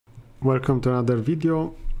Welcome to another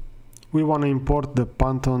video. We want to import the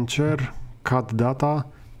Phantom chair CAD data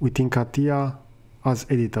within CATIA as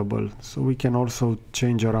editable, so we can also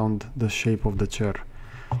change around the shape of the chair.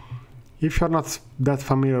 If you're not that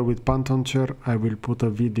familiar with Phantom chair, I will put a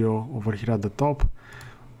video over here at the top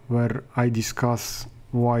where I discuss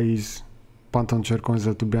why is Phantom chair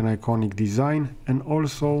considered to be an iconic design, and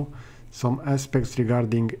also some aspects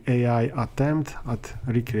regarding AI attempt at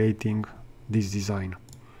recreating this design.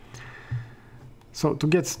 So to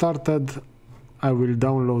get started, I will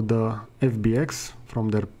download the FBX from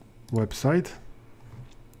their website.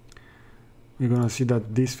 We're gonna see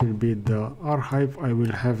that this will be the archive. I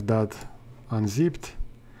will have that unzipped.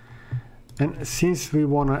 And since we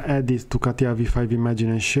wanna add it to CATIA V5 Imagine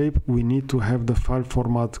and Shape, we need to have the file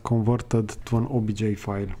format converted to an OBJ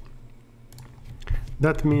file.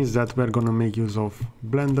 That means that we're gonna make use of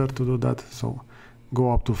Blender to do that. So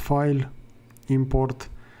go up to File, Import,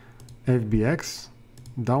 FBX,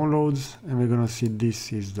 Downloads, and we're gonna see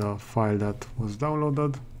this is the file that was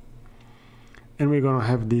downloaded, and we're gonna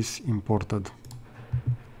have this imported.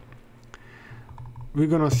 We're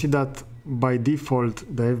gonna see that by default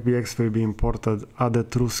the FBX will be imported at the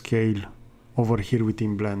true scale over here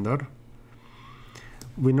within Blender.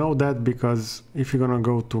 We know that because if you're gonna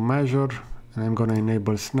go to measure, and I'm gonna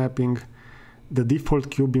enable snapping, the default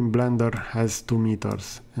cube in Blender has 2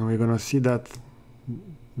 meters, and we're gonna see that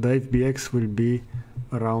the FBX will be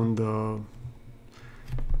around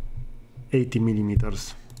 80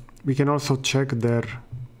 millimeters. We can also check their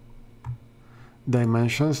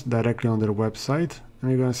dimensions directly on their website,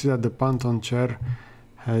 and we're gonna see that the Phantom chair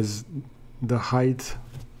has the height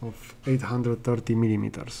of 830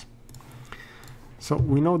 millimeters. So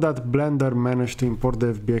we know that Blender managed to import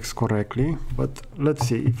the FBX correctly, but let's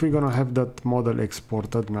see if we're gonna have that model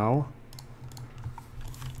exported now.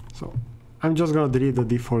 So I'm just gonna delete the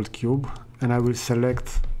default cube, and I will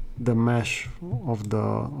select the mesh of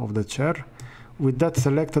the chair. With that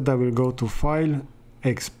selected, I will go to File,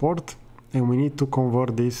 Export, and we need to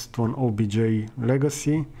convert this to an OBJ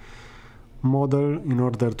legacy model in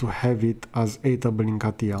order to have it as editable in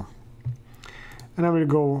CATIA. And I will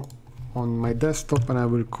go on my desktop and I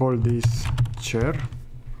will call this chair,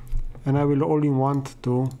 and I will only want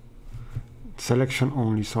to selection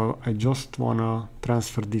only, so I just wanna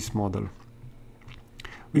transfer this model.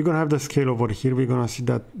 We're gonna have the scale over here. We're gonna see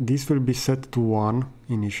that this will be set to 1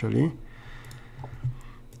 initially.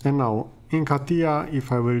 And now in CATIA,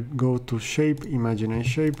 if I will go to Shape, Imagine and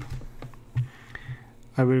Shape,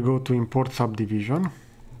 I will go to Import Subdivision,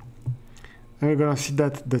 and we're gonna see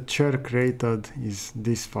that the chair created is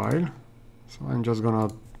this file. So I'm just gonna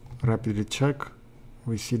rapidly check.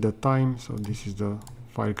 We see the time, so this is the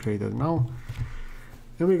file created now.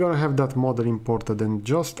 And we're gonna have that model imported, and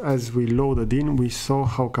just as we loaded in, we saw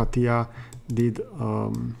how CATIA did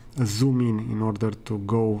a zoom in order to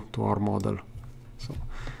go to our model. So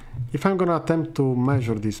if I'm gonna attempt to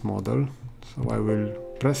measure this model, so I will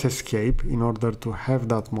press Escape in order to have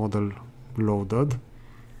that model loaded.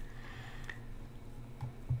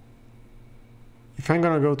 If I'm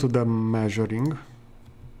gonna go to the measuring,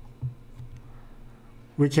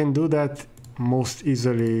 we can do that most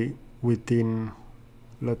easily within,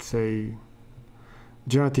 let's say,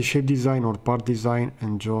 generative shape design or part design,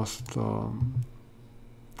 and just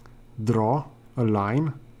draw a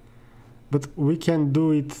line. But we can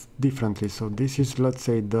do it differently. So this is, let's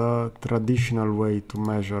say, the traditional way to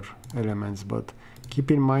measure elements, but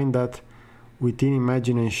keep in mind that within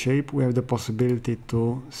Imagine and Shape we have the possibility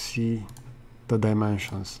to see the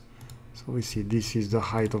dimensions. So we see this is the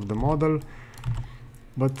height of the model,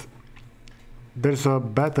 but there's a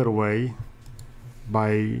better way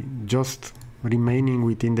by just remaining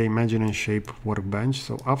within the Imagine and Shape workbench.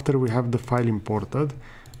 So after we have the file imported,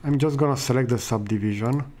 I'm just gonna select the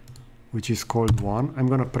subdivision, which is called 1. I'm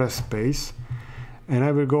gonna press space, and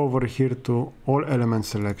I will go over here to all element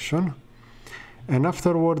selection. And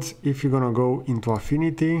afterwards, if you're gonna go into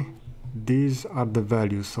affinity, these are the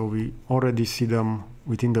values, so we already see them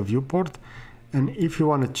within the viewport. And if you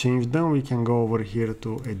want to change them, we can go over here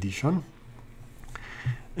to edition,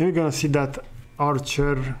 and we're gonna see that our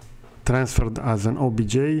chair transferred as an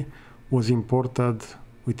OBJ was imported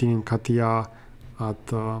within CATIA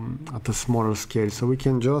at a smaller scale. So we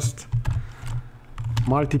can just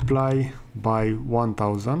multiply by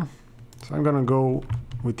 1000. So I'm gonna go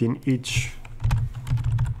within each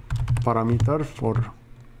parameter for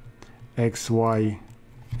X, Y,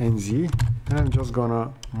 and Z, and I'm just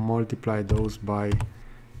gonna multiply those by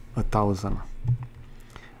 1000.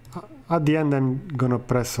 At the end, I'm gonna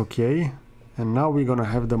press OK, and now we're gonna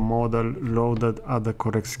have the model loaded at the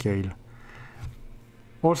correct scale.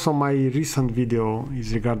 Also, my recent video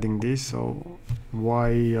is regarding this, so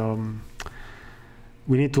why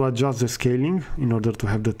we need to adjust the scaling in order to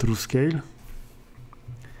have the true scale.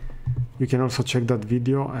 You can also check that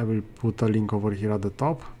video. I will put a link over here at the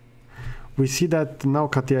top. We see that now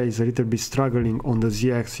CATIA is a little bit struggling on the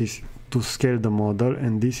z-axis to scale the model,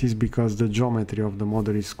 and this is because the geometry of the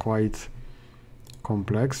model is quite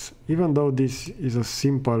complex. Even though this is a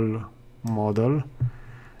simple model,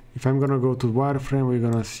 if I'm gonna go to wireframe, we're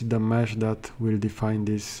gonna see the mesh that will define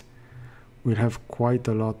this will have quite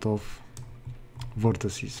a lot of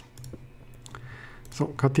vertices. So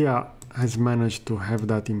CATIA has managed to have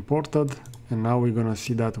that imported, and now we're gonna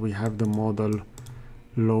see that we have the model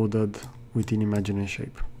loaded within Imagine &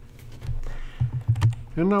 Shape.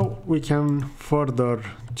 And now we can further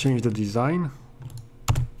change the design.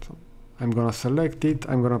 So I'm gonna select it,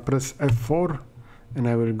 I'm gonna press F4, and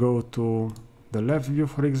I will go to the left view,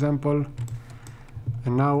 for example.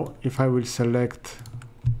 And now if I will select,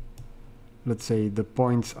 let's say, the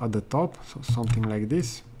points at the top, so something like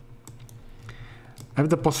this, I have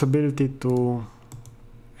the possibility to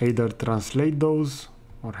either translate those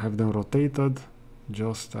or have them rotated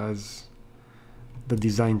just as the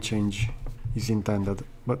design change is intended.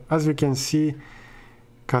 But as we can see,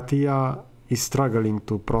 CATIA is struggling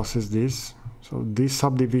to process this. So this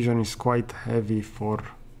subdivision is quite heavy for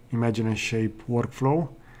Imagine & Shape workflow.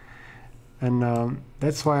 And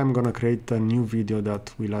that's why I'm gonna create a new video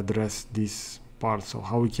that will address this part. So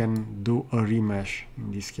how we can do a remesh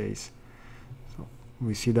in this case. So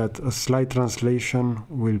we see that a slight translation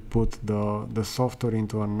will put the software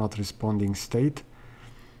into a not responding state,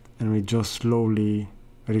 and we just slowly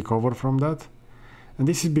recover from that. And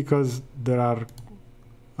this is because there are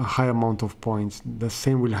a high amount of points. The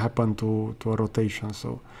same will happen to a rotation.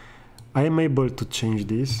 So I am able to change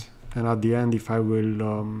this, and at the end, if I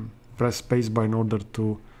will press spacebar in order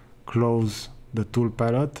to close the tool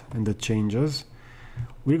palette and the changes,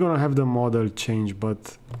 we're gonna have the model change.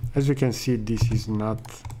 But as you can see, this is not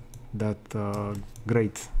that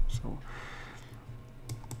great. So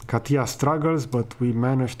CATIA struggles, but we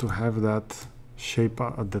managed to have that shape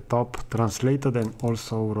at the top translated and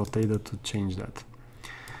also rotated to change that.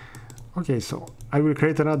 Okay, so I will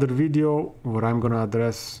create another video where I'm gonna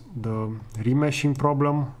address the remeshing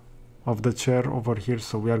problem of the chair over here.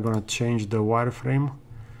 So we are gonna change the wireframe,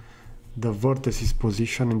 the vertices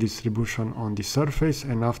position and distribution on the surface,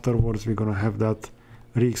 and afterwards we're gonna have that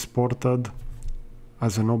re-exported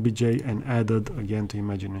as an OBJ and added again to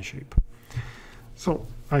Imagine & Shape. So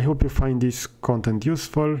I hope you find this content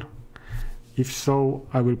useful. If so,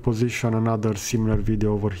 I will position another similar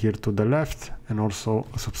video over here to the left, and also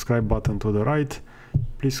a subscribe button to the right.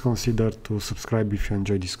 Please consider to subscribe if you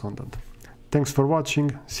enjoy this content. Thanks for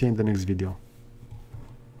watching, see you in the next video.